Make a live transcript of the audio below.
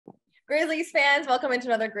Grizzlies fans, welcome into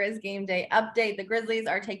another Grizz Game Day update. The Grizzlies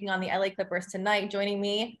are taking on the LA Clippers tonight. Joining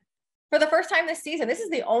me for the first time this season. This is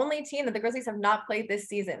the only team that the Grizzlies have not played this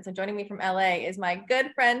season. So joining me from LA is my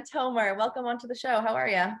good friend Tomer. Welcome onto the show. How are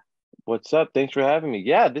you? What's up? Thanks for having me.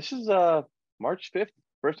 Yeah, this is March 5th.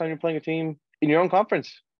 First time you're playing a team in your own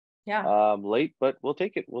conference. Yeah. Late, but we'll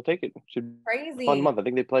take it. We'll take it. Should be Crazy. a fun month. I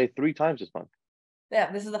think they play 3 times this month.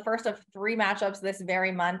 Yeah, this is the first of 3 matchups this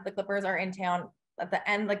very month. The Clippers are in town at the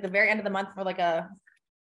end, like the very end of the month for like a,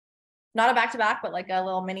 not a back-to-back, but like a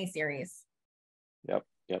little mini series. Yep.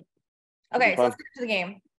 Okay, so let's get to the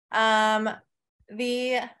game.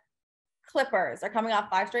 The Clippers are coming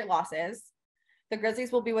off 5 straight losses. The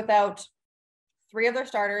Grizzlies will be without 3 of their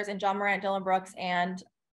starters in John Morant, Dillon Brooks, and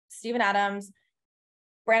Steven Adams.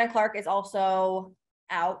 Brandon Clark is also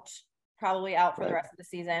out, probably out for the rest of the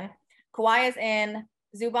season. Kawhi is in.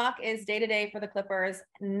 Zubac is day-to-day for the Clippers.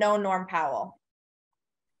 No Norm Powell.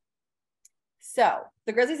 So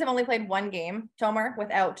the Grizzlies have only played 1 game, Tomer,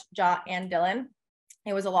 without Ja and Dillon.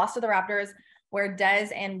 It was a loss to the Raptors where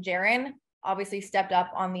Dez and Jaren obviously stepped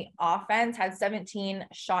up on the offense, had 17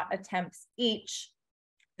 shot attempts each.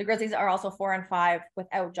 The Grizzlies are also 4-5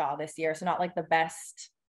 without Ja this year, so not like the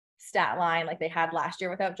best stat line like they had last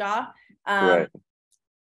year without Ja. Right.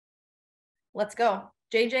 Let's go.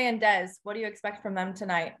 JJ and Dez, what do you expect from them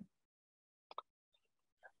tonight?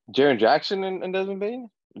 Jaren Jackson and Desmond Bane?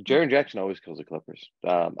 Jaren Jackson always kills the Clippers.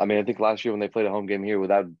 I think last year when they played a home game here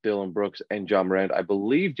without Dillon Brooks and John Morant, I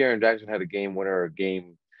believe Jaren Jackson had a game winner or a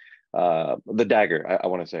game, the dagger, I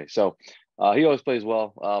want to say. So he always plays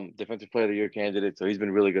well. Defensive Player of the Year candidate, so he's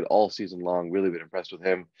been really good all season long. Really been impressed with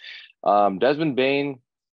him. Desmond Bane,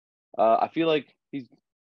 I feel like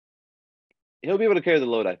he'll be able to carry the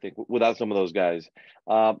load, I think, without some of those guys.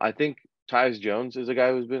 I think Tyus Jones is a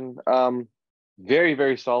guy who's been very,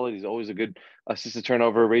 very solid. He's always a good assist to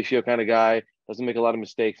turnover ratio kind of guy. Doesn't make a lot of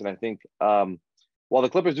mistakes. And I think while the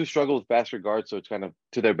Clippers do struggle with faster guards, so it's kind of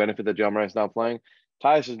to their benefit that John Morant's not playing,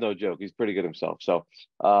 Tyus is no joke. He's pretty good himself. So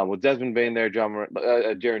with Desmond Bane there, John Morant,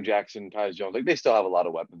 Jaren Jackson, Tyus Jones, like they still have a lot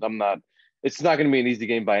of weapons. It's not going to be an easy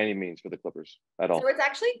game by any means for the Clippers at all. So it's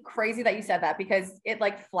actually crazy that you said that because it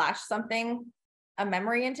like flashed a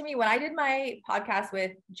memory into me. When I did my podcast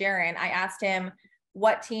with Jaren, I asked him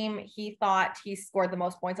what team he thought he scored the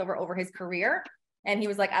most points over his career. And he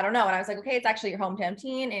was like, I don't know. And I was like, okay, it's actually your hometown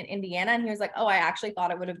team in Indiana. And he was like, oh, I actually thought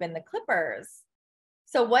it would have been the Clippers.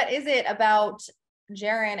 So what is it about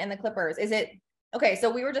Jaren and the Clippers? Is it, okay, so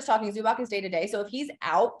we were just talking, Zubac is day-to-day. So if he's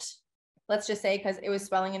out, let's just say, because it was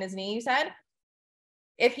swelling in his knee, you said,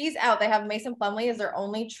 if he's out, they have Mason Plumlee as their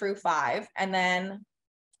only true 5. And then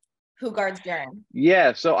who guards Jaren?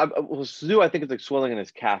 Yeah, so Zoo, I think it's like swelling in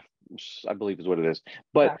his calf, I believe is what it is.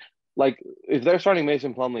 But like if they're starting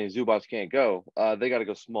Mason Plumlee and Zubac can't go, they got to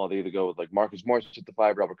go small. They either go with like Marcus Morris at the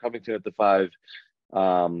 5, Robert Covington at the 5,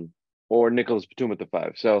 or Nicholas Batum at the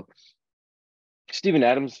 5. So Steven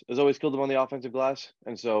Adams has always killed them on the offensive glass,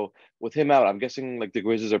 and so with him out, I'm guessing like the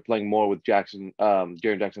Grizzlies are playing more with Jaren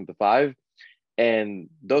Jackson at the 5, and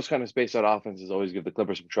those kind of spaced out offenses always give the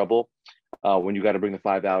Clippers some trouble when you got to bring the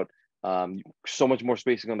 5 out. So much more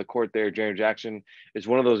spacing on the court there. Jaren Jackson is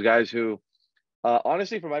one of those guys who,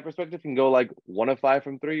 honestly, from my perspective, can go like 1 of 5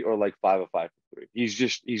 from 3 or like 5 of 5 from 3. He's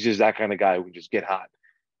just that kind of guy who can just get hot,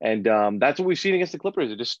 and that's what we've seen against the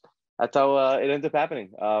Clippers. That's how it ends up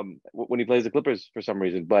happening when he plays the Clippers for some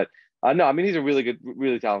reason. But no, I mean he's a really good,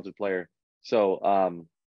 really talented player. So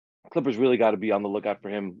Clippers really got to be on the lookout for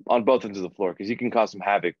him on both ends of the floor because he can cause some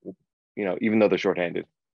havoc, even though they're shorthanded.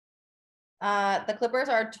 The Clippers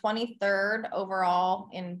are 23rd overall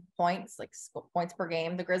in points, like points per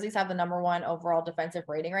game. The Grizzlies have the number 1 overall defensive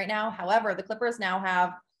rating right now. However, the Clippers now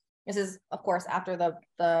have, this is of course after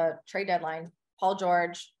the trade deadline, Paul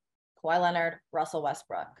George, Kawhi Leonard, Russell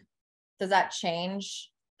Westbrook. Does that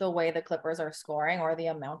change the way the Clippers are scoring or the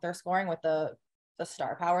amount they're scoring with the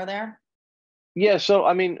star power there? Yeah, so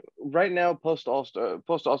I mean, right now post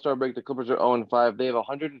All-Star break, the Clippers are 0-5. They have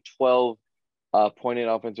 112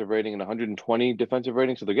 .8 offensive rating and 120 defensive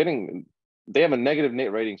rating. So they have a negative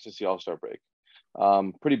net rating since the All-Star break.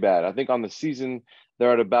 Pretty bad. I think on the season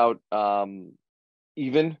they're at about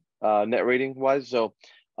even net rating wise. So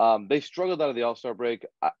they struggled out of the All-Star break.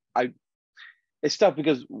 It's tough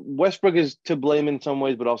because Westbrook is to blame in some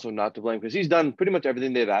ways, but also not to blame because he's done pretty much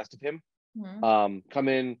everything they've asked of him. Mm-hmm. Come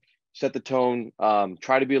in, set the tone,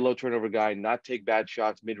 try to be a low turnover guy, not take bad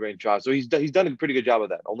shots, mid-range shots. So he's done a pretty good job of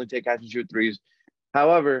that. Only take catch and shoot threes.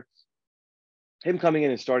 However, him coming in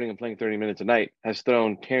and starting and playing 30 minutes a night has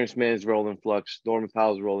thrown Terrence Mann's role in flux, Norman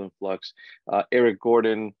Powell's role in flux, Eric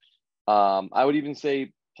Gordon. I would even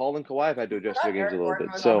say Paul and Kawhi have had to adjust their games a little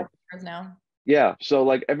bit. So now. Yeah. So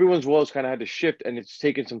like everyone's roles kind of had to shift, and it's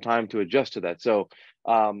taken some time to adjust to that. So,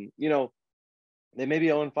 you know, they may be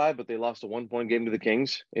 0-5, but they lost a 1-point game to the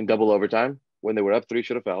Kings in double overtime when they were up 3,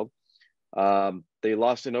 should have fouled. They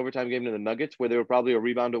lost an overtime game to the Nuggets, where they were probably a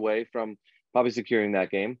rebound away from probably securing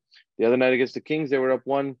that game. The other night against the Kings, they were up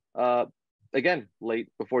 1, again, late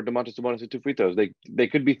before Domantas Sabonis hit 2 free throws. They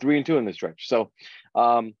could be 3-2 in this stretch. So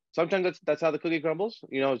sometimes that's how the cookie crumbles.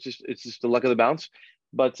 You know, it's just the luck of the bounce.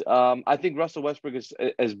 But I think Russell Westbrook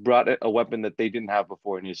has brought a weapon that they didn't have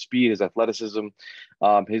before, and his speed, his athleticism,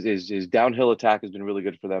 his downhill attack has been really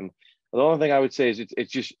good for them. The only thing I would say is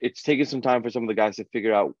it's taken some time for some of the guys to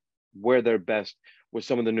figure out where they're best with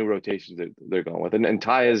some of the new rotations that they're going with. And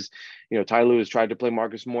Ty is, you know, Ty Lue has tried to play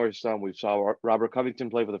Marcus Morris. We saw Robert Covington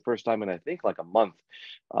play for the first time in I think like a month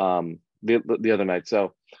the other night.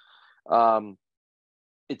 So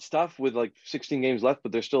it's tough with like 16 games left,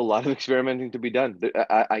 but there's still a lot of experimenting to be done.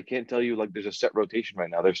 I can't tell you like there's a set rotation right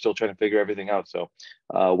now. They're still trying to figure everything out. So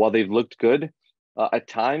while they've looked good, at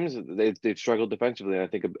times they've struggled defensively. And I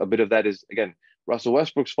think a bit of that is, again, Russell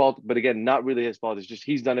Westbrook's fault, but again, not really his fault. It's just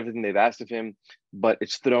he's done everything they've asked of him, but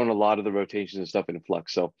it's thrown a lot of the rotations and stuff in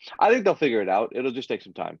flux. So I think they'll figure it out. It'll just take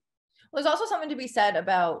some time. Well, there's also something to be said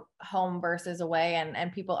about home versus away,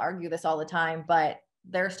 and people argue this all the time, but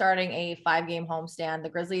they're starting a 5-game homestand. The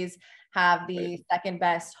Grizzlies have the second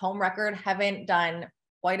best home record, haven't done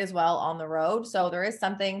quite as well on the road. So there is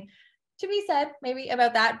something to be said maybe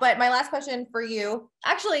about that. But my last question for you,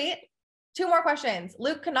 actually, 2 more questions.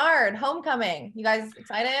 Luke Kennard, homecoming. You guys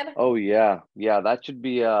excited? Oh yeah. That should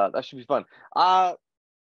be fun. I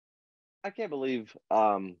can't believe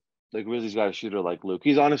the Grizzlies got a shooter like Luke.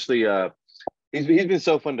 He's honestly he's been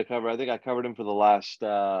so fun to cover. I think I covered him for the last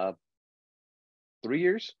 3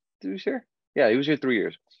 years. He was here? Yeah, he was here 3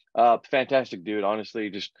 years. Fantastic dude. Honestly,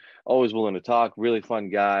 just always willing to talk. Really fun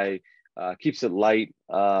guy. Keeps it light.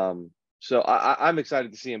 So I'm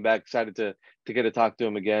excited to see him back. Excited to get to talk to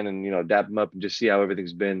him again and, you know, dap him up and just see how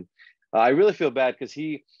everything's been. I really feel bad because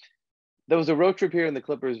there was a road trip here in the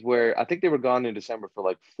Clippers where I think they were gone in December for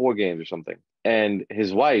like 4 games or something, and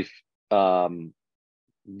his wife redesigned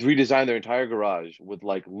their entire garage with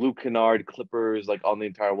like Luke Kennard Clippers like on the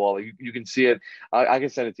entire wall. You can see it. I can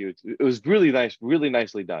send it to you. It was really nice, really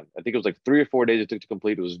nicely done. I think it was like 3 or 4 days it took to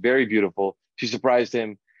complete. It was very beautiful. She surprised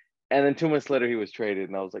him, and then 2 months later he was traded,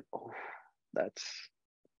 and I was like, oh, that's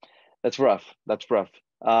rough. That's rough.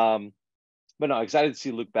 But no, excited to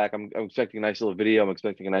see Luke back. I'm expecting a nice little video. I'm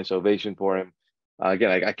expecting a nice ovation for him.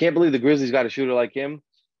 Again, I can't believe the Grizzlies got a shooter like him.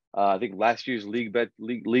 I think last year's league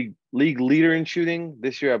leader in shooting.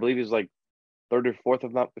 This year, I believe he's like 3rd or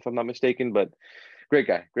 4th, if I'm not mistaken. But great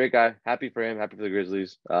guy. Happy for him. Happy for the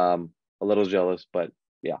Grizzlies. A little jealous, but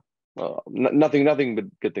yeah, nothing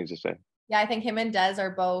but good things to say. Yeah, I think him and Dez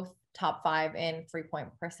are both top 5 in 3-point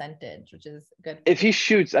percentage, which is good. If he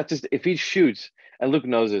shoots, and Luke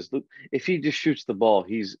knows this. Luke, if he just shoots the ball,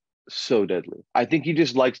 he's so deadly. I think he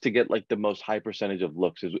just likes to get like the most high percentage of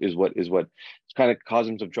looks is what kind of caused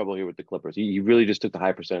him some trouble here with the Clippers. He really just took the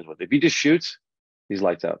high percentage with it. If he just shoots, he's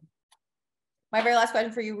lights out. My very last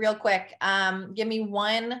question for you real quick. Give me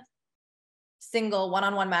one single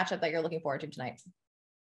one-on-one matchup that you're looking forward to tonight.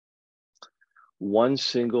 One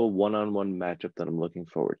single one-on-one matchup that I'm looking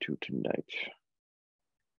forward to tonight.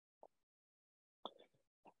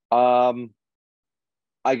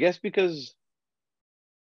 I guess because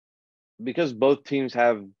both teams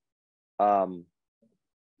have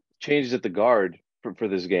changes at the guard for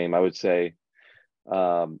this game, I would say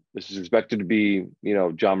this is expected to be, you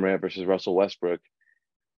know, John Morant versus Russell Westbrook.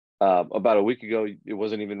 About a week ago, it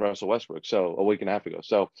wasn't even Russell Westbrook, so a week and a half ago.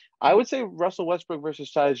 So I would say Russell Westbrook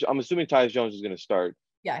versus Tyus. I'm assuming Tyus Jones is going to start.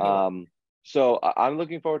 Yeah. So I'm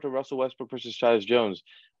looking forward to Russell Westbrook versus Tyus Jones.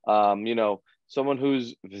 You know, someone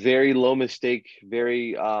who's very low mistake,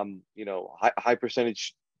 very you know, high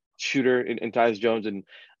percentage shooter in Tyus Jones, and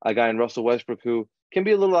a guy in Russell Westbrook who can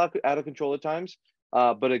be a little out of control at times.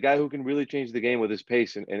 But a guy who can really change the game with his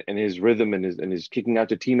pace and his rhythm and his kicking out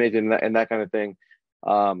to teammates and that kind of thing.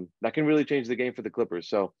 That can really change the game for the Clippers.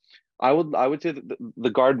 So I would say that the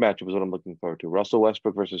guard matchup is what I'm looking forward to. Russell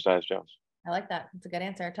Westbrook versus Tyus Jones. I like that. It's a good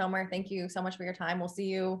answer. Tomer, thank you so much for your time. We'll see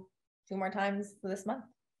you 2 more times this month.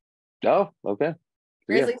 Oh, okay.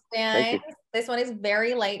 Grizzlies fans, this one is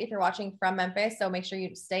very late if you're watching from Memphis. So make sure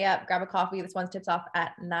you stay up, grab a coffee. This one tips off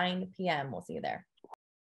at 9 p.m. We'll see you there.